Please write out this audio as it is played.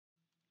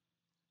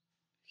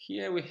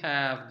Here we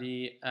have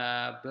the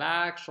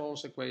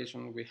Black-Scholes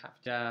equation we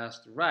have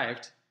just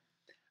derived.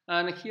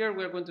 And here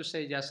we're going to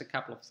say just a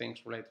couple of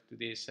things related to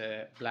this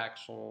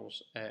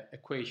Black-Scholes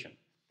equation.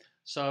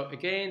 So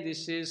again,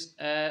 this is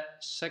a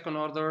second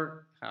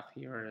order, have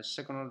here a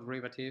second order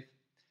derivative,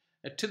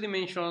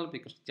 two-dimensional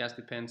because it just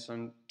depends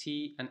on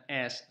t and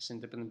s as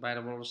independent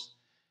variables.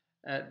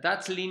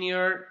 That's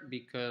linear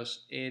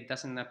because it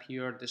doesn't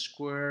appear the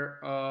square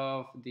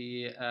of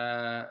the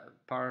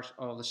part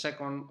of the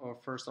second or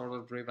first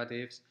order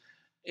derivatives.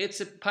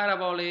 It's a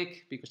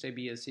parabolic because A,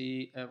 B, and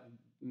C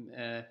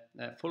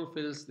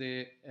fulfills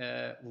the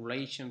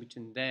relation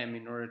between them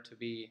in order to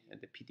be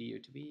the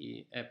PDU to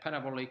be a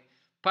parabolic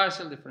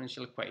partial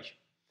differential equation.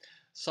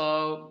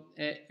 So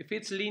if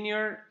it's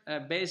linear,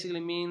 basically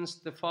means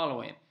the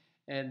following,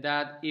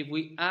 that if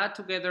we add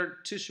together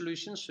two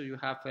solutions, so you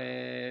have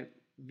a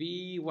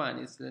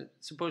V1,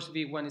 suppose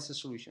V1 is a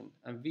solution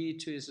and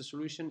V2 is a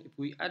solution. If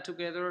we add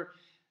together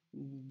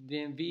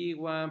then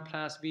V1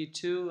 plus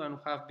V2 and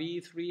have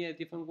V3, a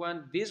different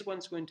one, this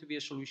one's going to be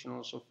a solution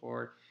also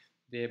for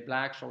the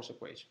Black-Scholes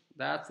equation.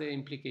 That's the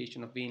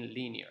implication of being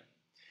linear.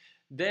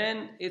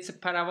 Then it's a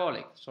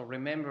parabolic. So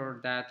remember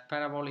that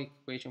parabolic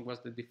equation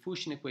was the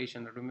diffusion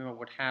equation. Remember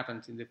what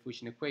happened in the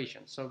diffusion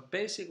equation. So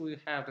basically we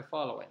have the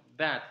following,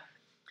 that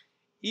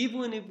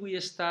even if we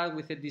start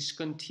with a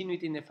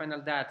discontinuity in the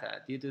final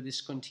data due to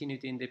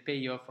discontinuity in the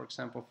payoff, for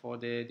example, for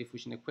the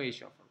diffusion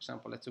equation, for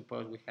example, let's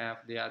suppose we have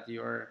that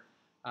your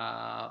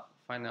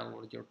final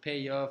or your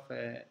payoff,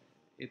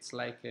 it's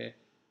like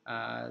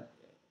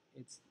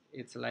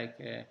it's like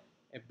a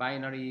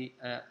binary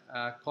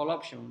call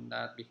option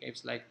that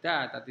behaves like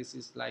that. That this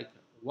is like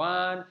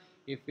 1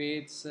 if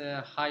it's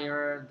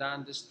higher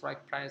than the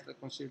strike price that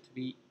considered to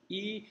be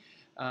E,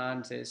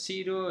 and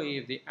 0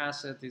 if the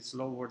asset is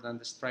lower than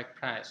the strike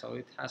price. So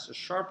it has a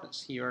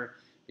sharpness here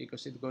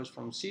because it goes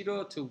from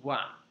 0 to 1.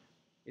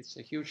 It's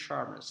a huge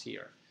sharpness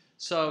here.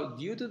 So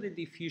due to the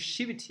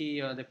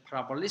diffusivity or the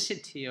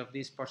parabolicity of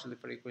this partial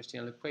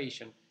differential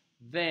equation,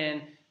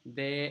 then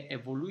the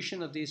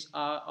evolution of this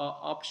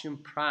option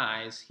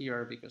price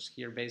here, because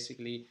here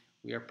basically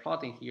we are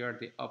plotting here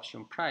the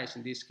option price.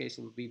 In this case,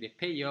 it will be the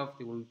payoff.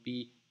 It will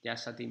be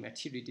just at the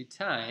maturity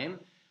time.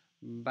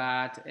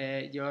 But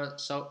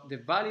so the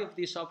value of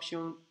this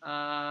option,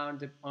 on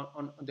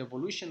the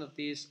evolution of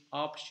this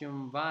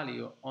option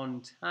value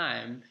on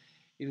time,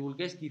 it will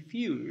get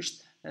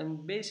diffused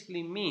and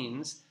basically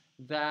means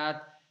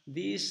that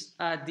this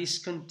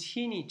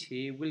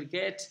discontinuity will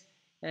get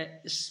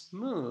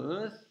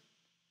smooth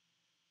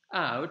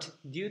out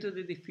due to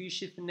the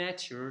diffusive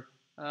nature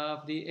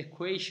of the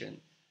equation.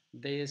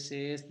 This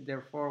is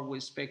therefore we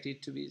expect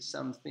it to be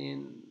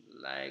something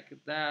like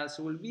that.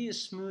 So it will be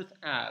smooth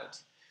out.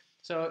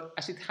 So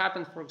as it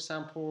happened, for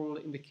example,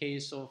 in the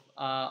case of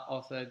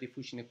the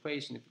diffusion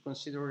equation, if you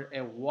consider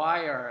a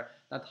wire,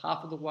 that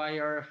half of the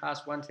wire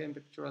has one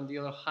temperature and the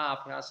other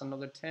half has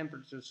another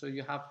temperature, so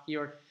you have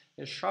here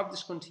a sharp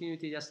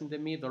discontinuity just in the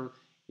middle.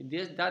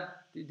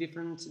 That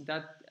difference,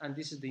 and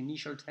this is the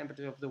initial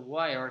temperature of the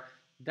wire,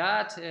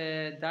 that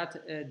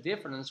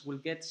difference will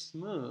get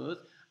smooth,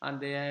 and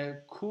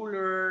the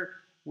cooler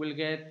will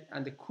get,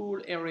 and the cool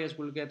areas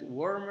will get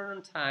warmer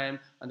on time,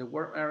 and the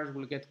warm areas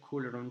will get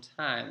cooler on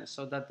time,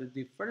 so that the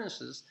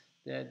differences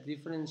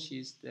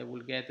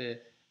will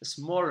get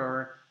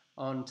smaller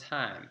on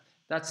time.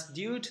 That's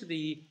due to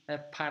the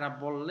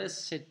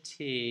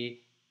parabolicity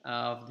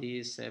of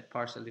this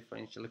partial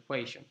differential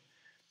equation.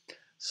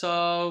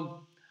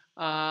 So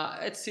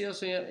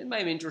it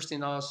might be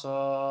interesting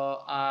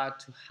also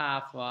to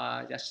have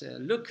just a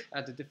look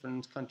at the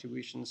different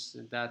contributions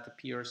that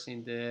appears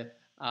in the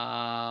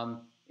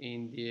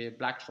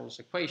Black-Scholes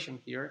equation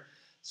here.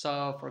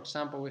 So, for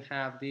example, we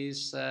have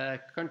this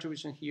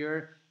contribution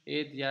here.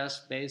 It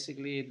just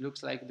basically it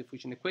looks like a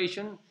diffusion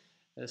equation,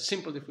 a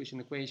simple diffusion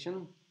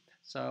equation.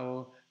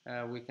 So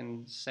we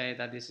can say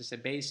that this is a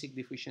basic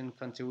diffusion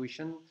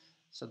contribution.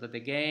 So that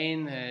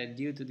again,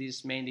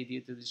 mainly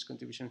due to this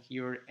contribution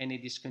here, any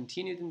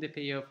discontinuity in the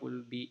payoff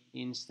will be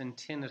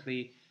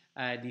instantaneously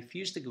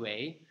diffused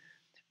away.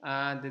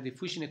 The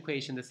diffusion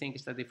equation, the thing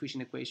is that the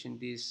diffusion equation,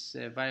 these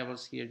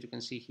variables here, you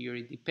can see here,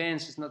 it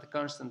depends, it's not a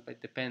constant, but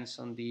it depends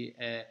on the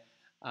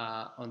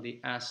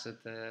asset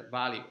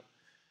value.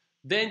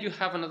 Then you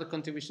have another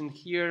contribution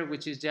here,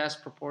 which is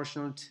just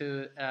proportional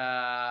to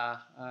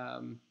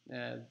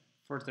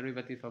first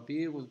derivative of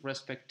E with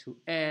respect to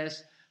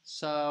S.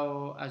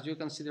 So as you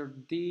consider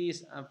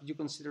this, you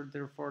consider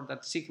therefore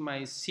that sigma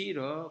is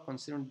 0,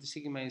 considering the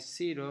sigma is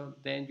 0,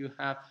 then you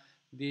have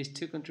these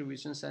two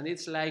contributions, and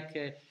it's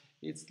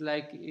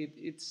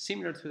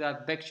similar to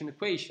that Beck's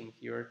equation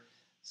here.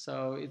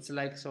 So it's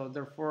like, so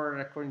therefore,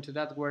 according to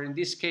that, where in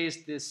this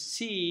case the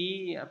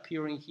C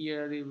appearing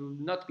here, it will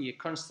not be a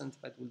constant,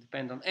 but will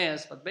depend on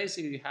S. But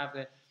basically, you have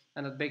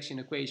an advection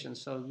equation.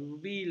 So it will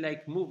be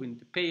like moving.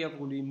 The payoff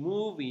will be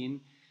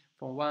moving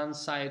from one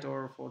side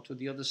or to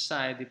the other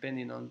side,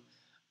 depending on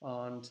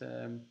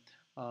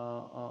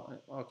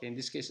okay, in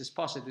this case it's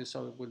positive,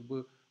 so it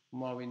will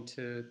moving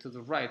to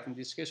the right in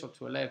this case, or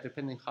to the left,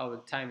 depending how the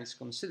time is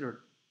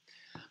considered.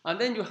 And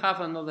then you have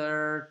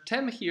another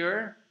term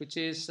here, which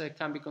is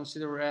can be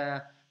considered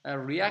a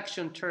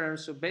reaction term.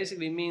 So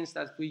basically means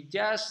that we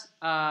just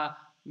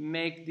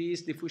make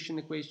this diffusion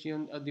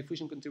equation,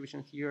 diffusion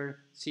contribution here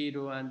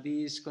 0, and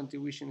this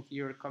contribution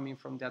here coming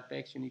from the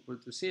advection equal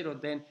to 0.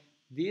 Then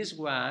this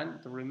one,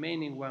 the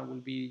remaining one,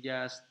 will be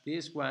just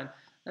this one.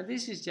 And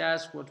this is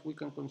just what we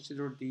can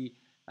consider the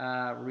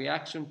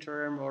reaction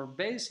term, or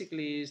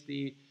basically is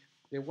the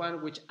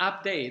one which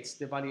updates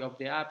the value of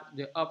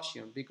the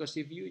option, because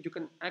if you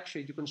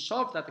can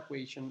solve that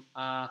equation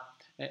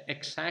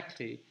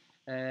exactly,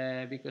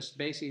 because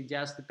basically it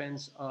just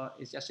depends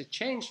it's just a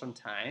change on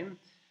time,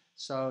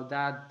 so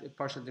that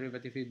partial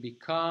derivative it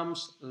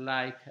becomes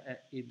like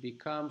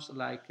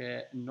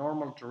a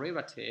normal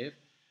derivative.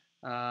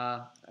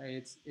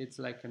 It's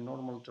like a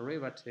normal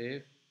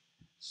derivative.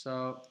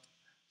 So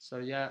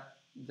yeah,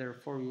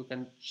 therefore you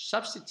can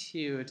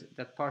substitute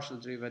that partial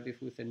derivative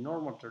with a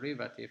normal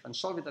derivative, and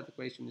solving that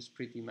equation is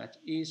pretty much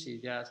easy.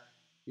 Just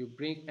you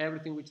bring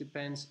everything which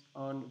depends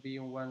on v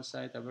on one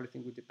side,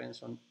 everything which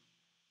depends on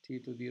t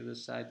to the other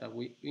side, that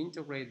we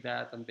integrate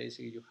that, and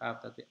basically you have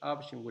that the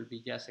option will be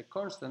just a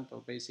constant,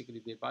 or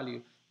basically the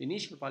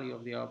initial value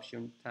of the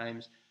option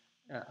times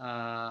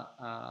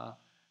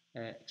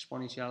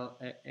exponential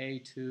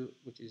a2,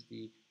 which is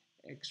the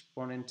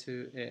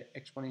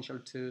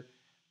exponential to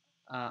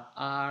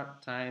r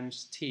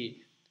times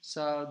t.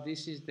 So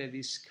this is the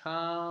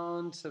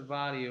discount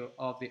value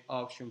of the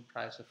option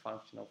price, a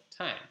function of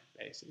time,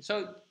 basically.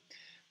 So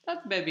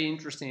that may be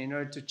interesting in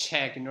order to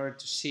check, in order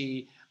to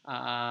see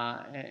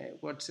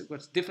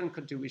what's different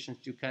contributions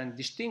you can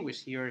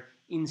distinguish here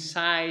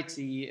inside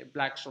the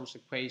Black-Scholes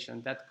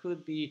equation. That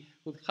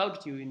would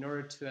help you in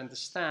order to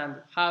understand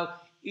how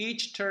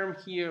each term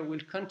here will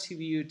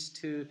contribute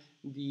to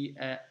the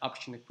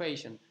option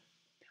equation,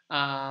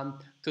 to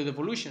the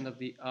evolution of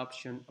the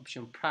option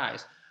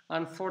price.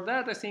 And for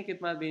that, I think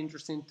it might be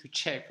interesting to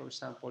check, for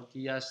example,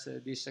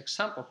 this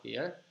example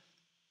here.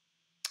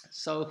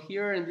 So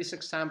here in this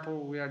example,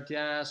 we are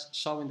just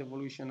showing the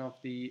evolution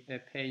of the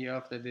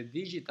payoff, the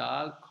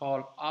digital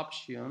call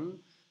option.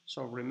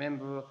 So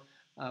remember,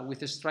 with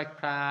the strike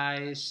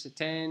price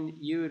 10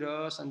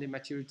 euros and the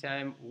maturity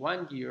time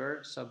 1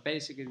 year. So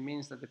basically it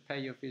means that the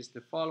payoff is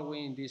the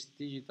following, this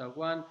digital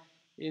one.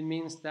 It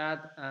means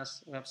that,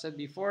 as we have said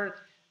before,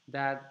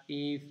 that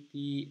if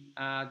the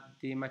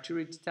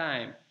maturity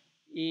time,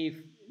 if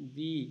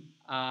the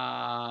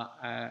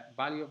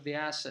value of the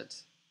asset,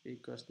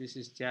 because this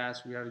is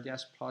just, we are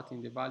just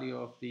plotting the value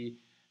of the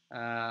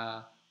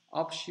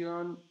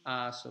option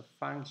as a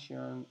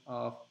function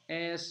of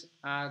s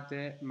at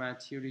the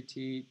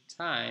maturity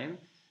time.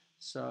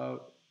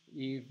 So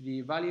if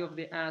the value of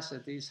the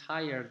asset is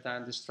higher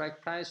than the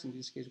strike price, in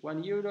this case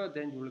 1 euro,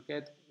 then you will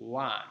get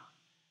 1.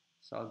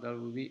 So that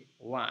will be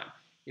 1.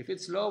 If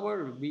it's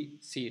lower, it will be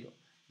 0.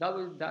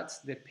 That's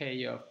the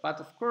payoff. But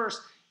of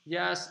course,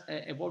 just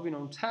evolving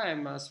on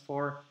time, as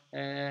for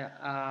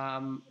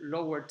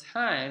lower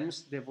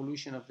times, the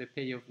evolution of the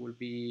payoff will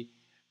be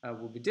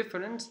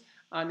different,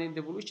 and in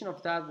the evolution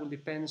of that will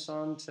depend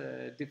on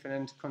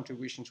different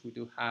contributions we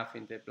do have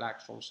in the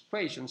Black-Scholes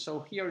equation.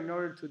 So here, in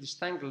order to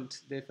disentangle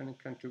different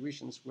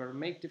contributions, we are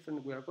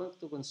going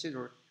to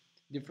consider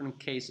different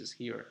cases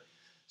here.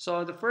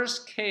 So the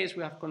first case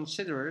we have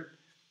considered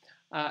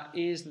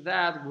is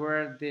that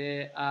where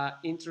the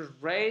interest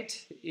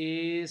rate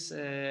is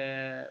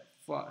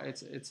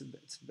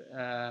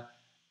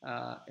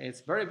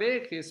it's very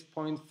big. It's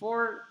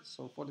 0.4,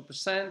 so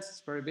 40%.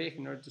 It's very big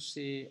in order to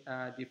see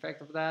the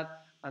effect of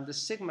that. And the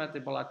sigma, the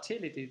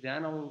volatility, the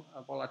annual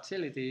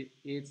volatility,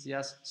 is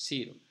just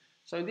 0.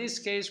 So in this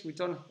case, we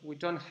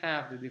don't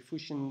have the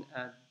diffusion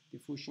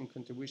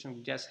contribution.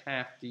 We just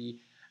have the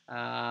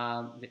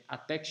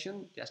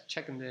advection. Just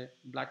checking the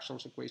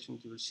Black-Scholes equation,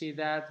 you will see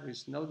that there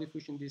is no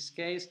diffusion in this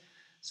case.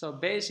 So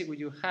basically,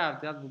 you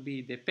have that will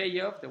be the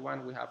payoff, the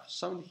one we have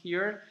shown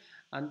here,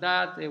 and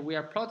that we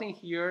are plotting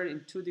here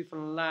in two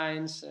different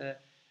lines,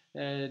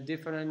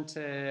 different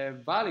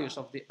values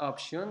of the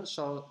option.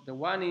 So the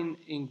one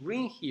in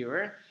green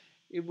here,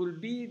 it will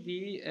be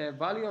the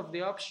value of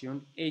the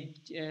option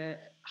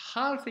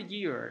half a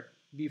year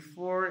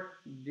before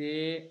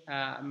the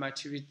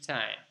maturity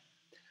time.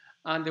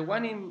 And the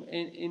one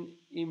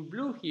in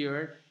blue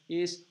here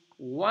is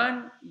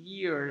 1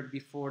 year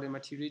before the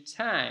maturity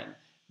time.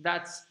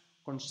 That's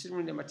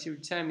considering the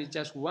maturity time is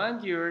just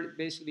 1 year.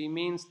 Basically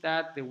means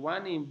that the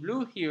one in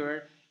blue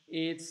here,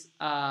 it's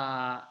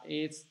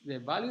the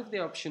value of the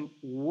option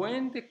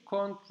when the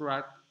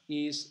contract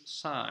is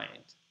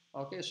signed.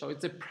 Okay, so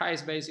it's the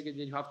price basically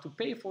that you have to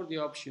pay for the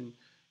option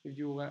if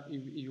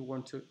you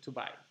want to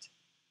buy it.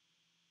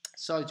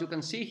 So as you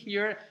can see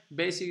here,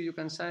 basically you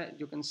can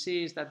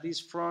see is that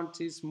this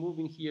front is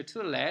moving here to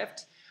the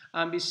left,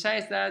 and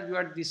besides that you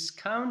are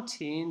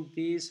discounting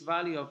this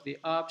value of the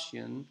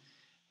option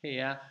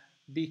here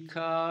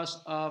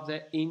because of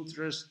the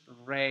interest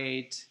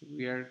rate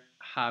we are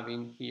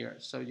having here.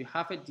 So you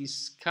have a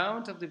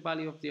discount of the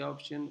value of the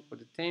option where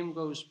the time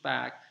goes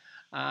back,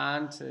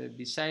 and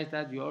besides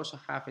that, you also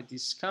have a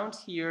discount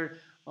here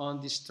on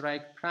the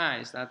strike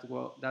price.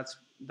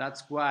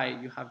 That's why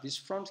you have this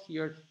front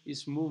here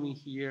is moving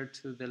here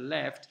to the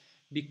left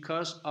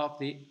because of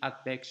the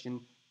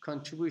advection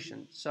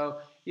contribution. So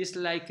it's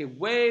like a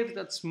wave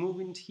that's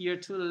moving here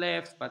to the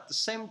left, but at the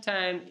same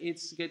time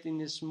it's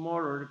getting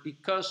smaller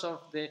because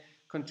of the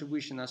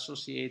contribution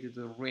associated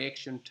to the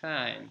reaction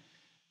time,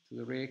 to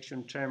the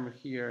reaction term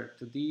here,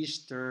 to this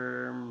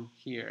term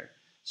here.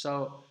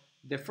 So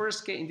the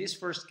first case, in this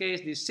first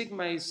case, the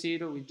sigma is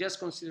 0. We just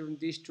considering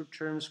these two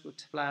terms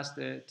plus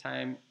the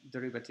time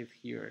derivative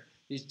here.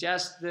 This is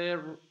just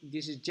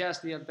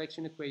the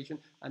advection equation,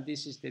 and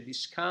this is the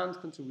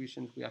discount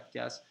contribution we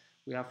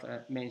have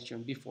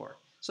mentioned before.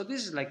 So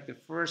this is like the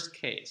first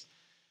case.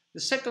 The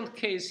second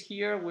case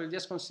here, we'll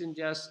just consider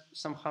just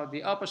somehow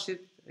the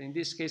opposite. In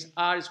this case,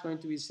 R is going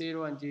to be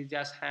 0, and you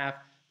just have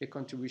the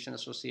contribution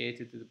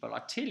associated to the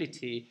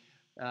volatility.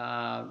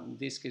 In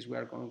this case, we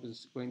are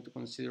going to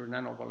consider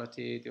nano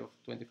volatility of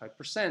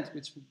 25%,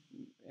 which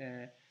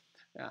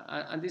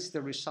and this is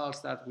the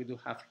results that we do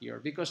have here.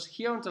 Because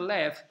here on the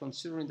left,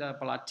 considering that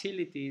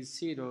volatility is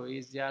 0,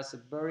 is just a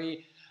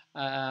very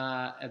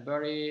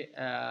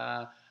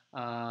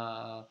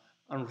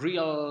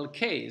unreal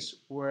case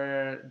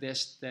where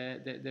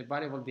the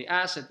variable, the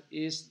asset,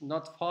 is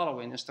not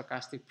following a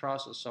stochastic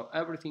process. So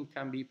everything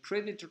can be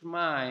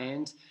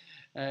predetermined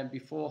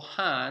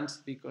beforehand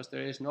because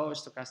there is no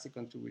stochastic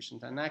contribution.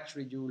 And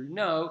actually you will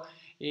know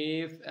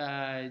if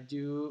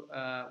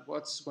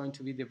what's going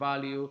to be the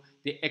value,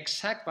 the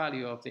exact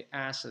value of the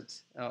asset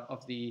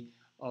of the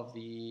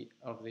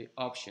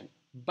option.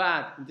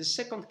 But in the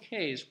second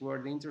case,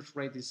 where the interest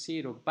rate is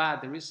 0,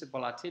 but there is a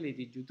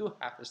volatility, you do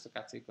have a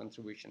stochastic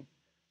contribution.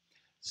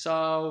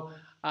 So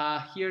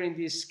here in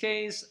this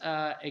case,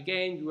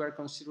 again, you are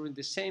considering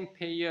the same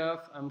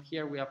payoff.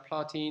 Here we are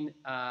plotting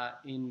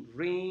in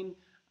green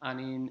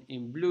and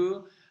in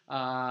blue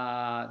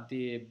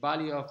the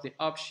value of the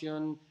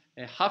option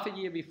half a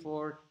year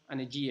before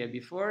and a year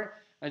before.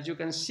 As you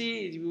can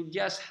see, you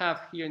just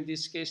have here in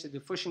this case a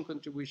diffusion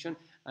contribution,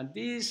 and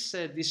this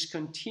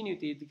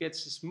discontinuity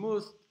gets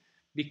smooth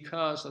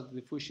because of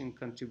the diffusion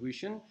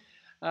contribution,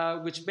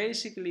 which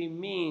basically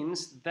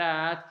means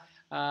that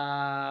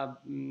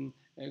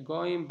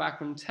going back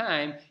in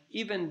time,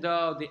 even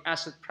though the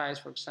asset price,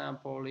 for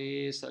example,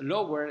 is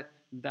lower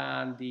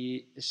than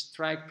the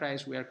strike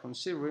price we are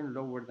considering,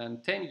 lower than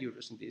 10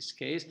 euros in this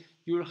case,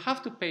 you will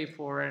have to pay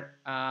for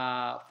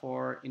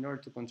in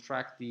order to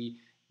contract the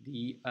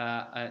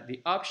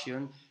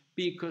option,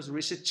 because there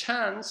is a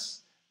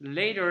chance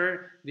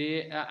later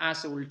the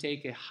asset will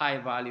take a high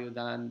value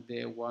than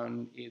the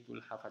one it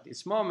will have at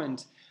this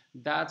moment.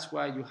 That's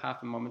why you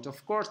have a moment.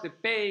 Of course, the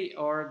pay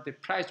or the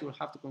price you will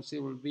have to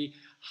consider will be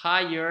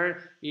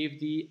higher if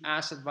the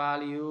asset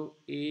value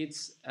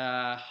is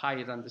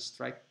higher than the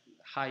strike,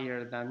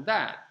 higher than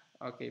that.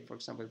 Okay, for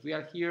example, if we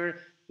are here,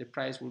 the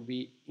price will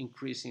be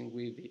increasing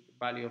with the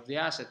value of the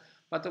asset.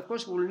 But of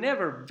course, will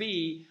never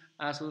be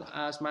as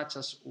much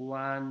as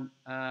one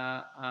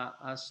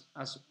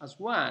as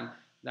one.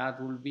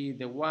 That will be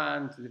the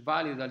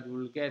value that you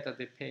will get at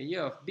the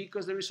payoff,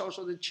 because there is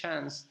also the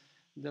chance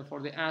that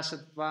for the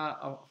asset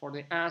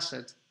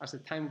as the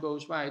time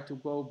goes by to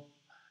go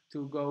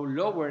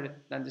lower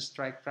than the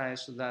strike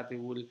price, so that it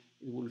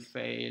will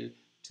fail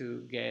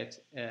to get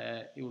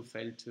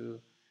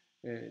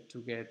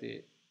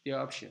the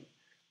option.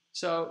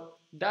 So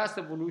that's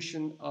the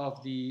evolution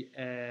of the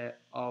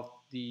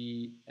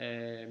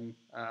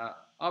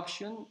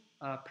option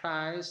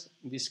price,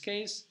 in this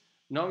case,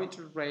 no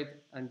interest rate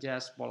and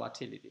just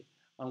volatility.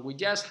 And we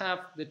just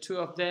have the two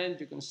of them.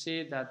 You can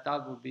see that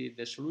that will be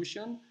the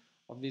solution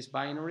of this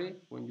binary.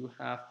 When you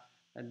have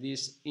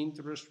this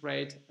interest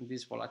rate and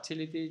this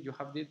volatility, you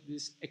have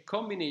a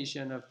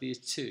combination of these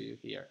two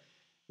here.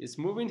 It's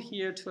moving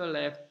here to the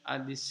left,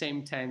 at the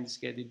same time it's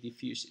getting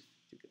diffusive.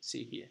 You can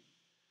see here.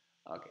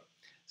 Okay.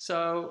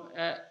 So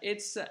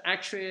it's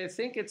actually, I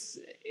think it's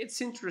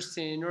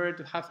interesting in order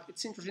to have,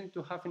 it's interesting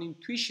to have an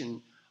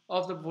intuition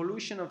of the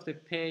evolution of the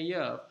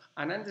payoff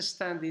and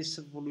understand this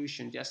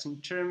evolution just in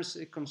terms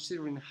of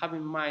considering, have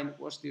in mind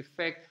what's the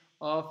effect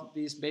of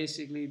this,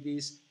 basically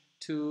these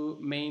two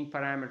main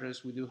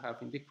parameters we do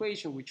have in the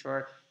equation, which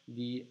are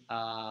the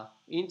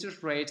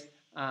interest rate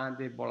and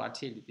the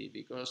volatility.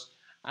 Because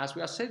as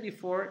we have said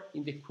before,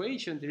 in the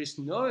equation there is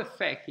no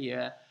effect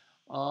here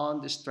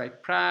on the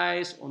strike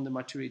price, on the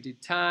maturity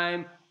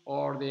time,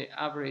 or the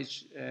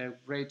average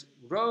rate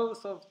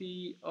growth of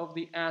the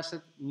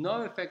asset.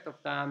 No effect of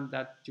them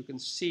that you can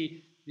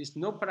see. These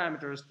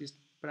parameters,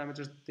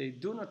 they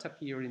do not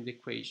appear in the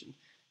equation.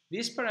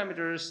 These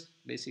parameters,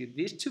 basically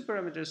these two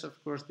parameters,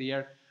 of course,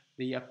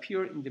 they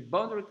appear in the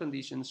boundary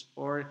conditions,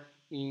 or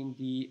in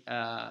the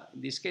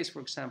in this case,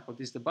 for example,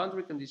 this is the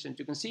boundary conditions.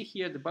 You can see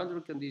here the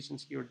boundary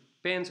conditions here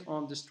depends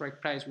on the strike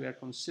price we are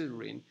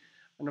considering.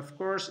 And of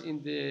course,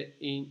 in the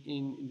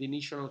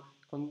initial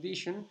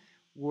condition,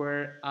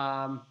 where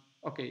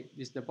okay,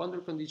 this is the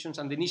boundary conditions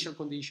and the initial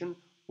condition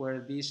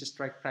where this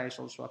strike price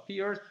also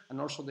appears, and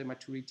also the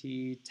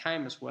maturity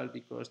time as well,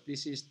 because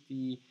this is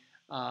the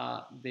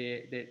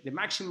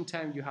maximum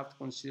time you have to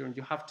consider, and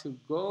you have to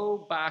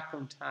go back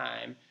on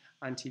time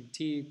until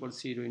t equals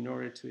 0 in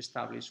order to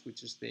establish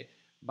which is the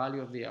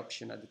value of the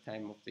option at the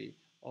time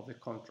of the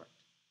contract.